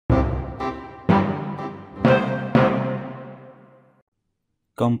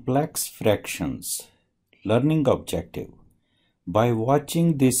Complex fractions. Learning objective. By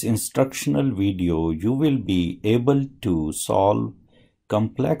watching this instructional video, you will be able to solve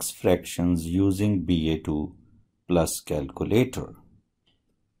complex fractions using BA2 plus calculator.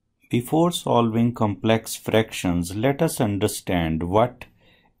 Before solving complex fractions, let us understand what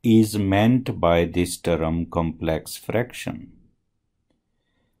is meant by this term complex fraction.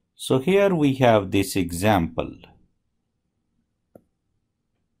 So here we have this example.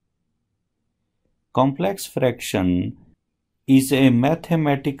 Complex fraction is a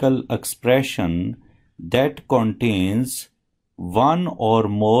mathematical expression that contains one or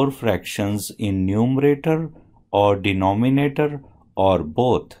more fractions in numerator or denominator or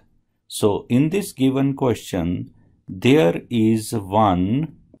both. So in this given question, there is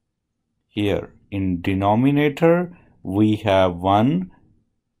one here. In denominator, we have one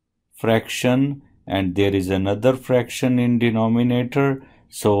fraction and there is another fraction in denominator.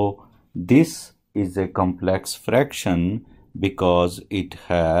 So this is a complex fraction because it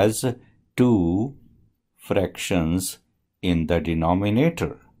has two fractions in the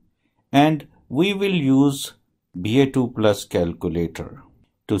denominator. And we will use BA2 plus calculator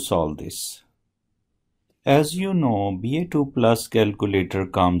to solve this. As you know, BA2 plus calculator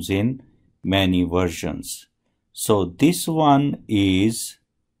comes in many versions. So this one is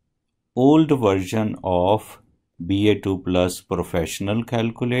old version of BA2 plus professional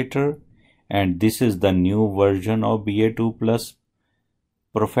calculator, and this is the new version of BA2 plus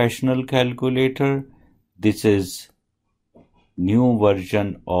professional calculator. This is new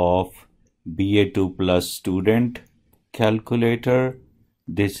version of BA2 plus student calculator.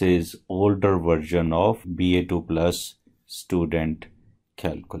 This is older version of BA2 plus student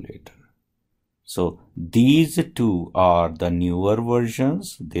calculator. So these two are the newer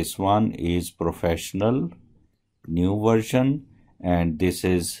versions. This one is professional new version and this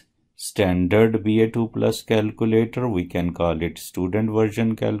is standard BA2 plus calculator. We can call it student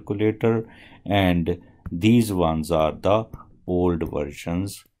version calculator, and these ones are the old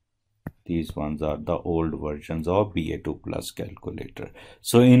versions. These ones are the old versions of BA2 plus calculator.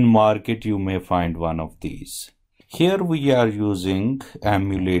 So in market you may find one of these. Here we are using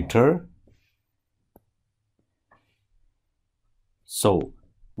emulator. So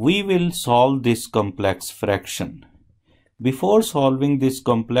we will solve this complex fraction. Before solving this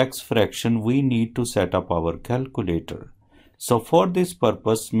complex fraction, we need to set up our calculator. So for this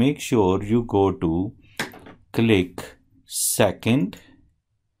purpose, make sure you go to click second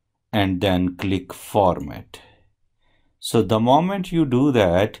and then click format. So the moment you do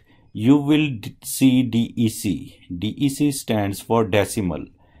that, you will see DEC. DEC stands for decimal.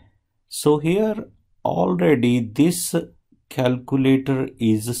 So here already this calculator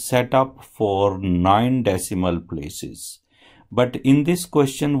is set up for 9 decimal places. But in this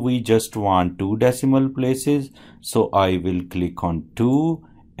question, we just want 2 decimal places. So I will click on 2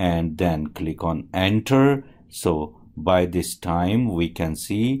 and then click on enter. So by this time, we can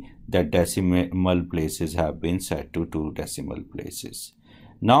see that decimal places have been set to 2 decimal places.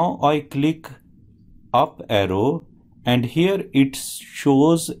 Now I click up arrow and here it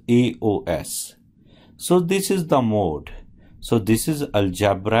shows AOS. So this is the mode. So this is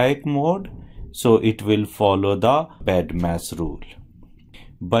algebraic mode. So it will follow the BADMAS rule.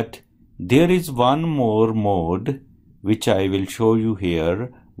 But there is one more mode which I will show you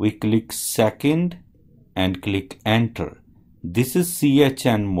here. We click second and click enter. This is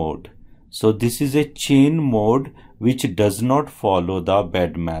CHN mode. So this is a chain mode which does not follow the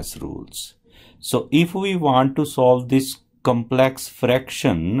BADMAS rules. So if we want to solve this complex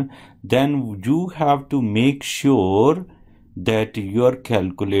fraction, then you have to make sure that your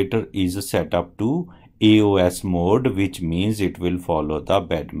calculator is set up to AOS mode, which means it will follow the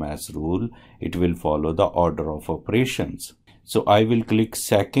BADMAS rule. It will follow the order of operations. So I will click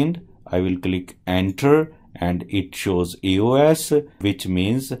second, I will click enter and it shows AOS, which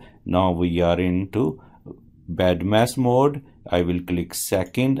means now we are into BADMAS mode. I will click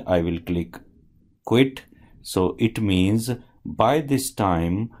second, I will click quit. So it means by this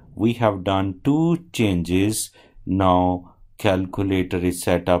time we have done 2 changes. Now calculator is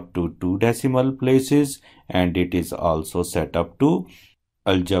set up to 2 decimal places and it is also set up to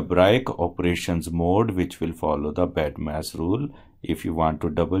algebraic operations mode, which will follow the BADMAS rule. If you want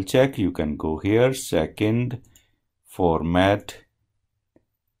to double check, you can go here, second, format,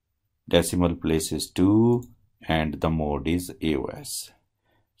 decimal places 2 and the mode is AOS.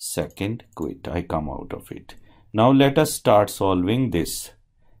 Second, quit. I come out of it. Now let us start solving this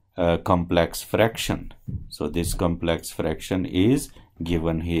complex fraction. So this complex fraction is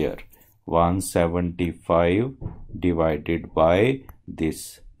given here. 175 divided by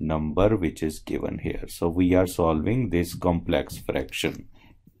this number which is given here. So we are solving this complex fraction.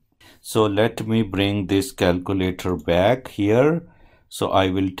 So let me bring this calculator back here. So I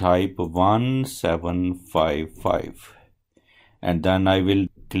will type 1755 and then I will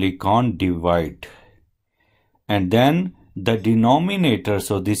click on divide, and then the denominator,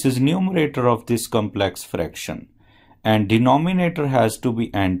 so this is numerator of this complex fraction, and denominator has to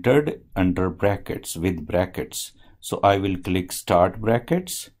be entered under brackets, with brackets. So I will click start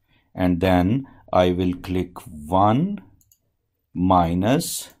brackets, and then I will click 1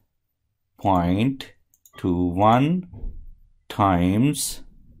 minus 0.21 times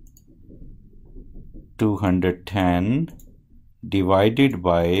 210 divided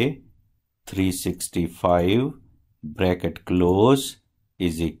by 365 bracket close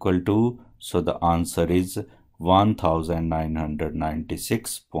is equal to, so the answer is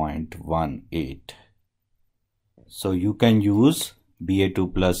 1996.18. So you can use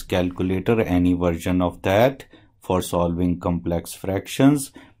BA2 plus calculator, any version of that, for solving complex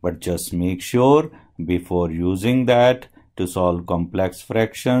fractions, but just make sure before using that to solve complex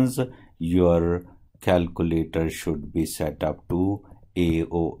fractions, your calculator should be set up to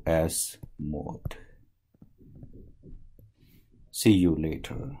AOS mode. See you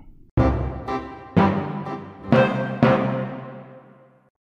later.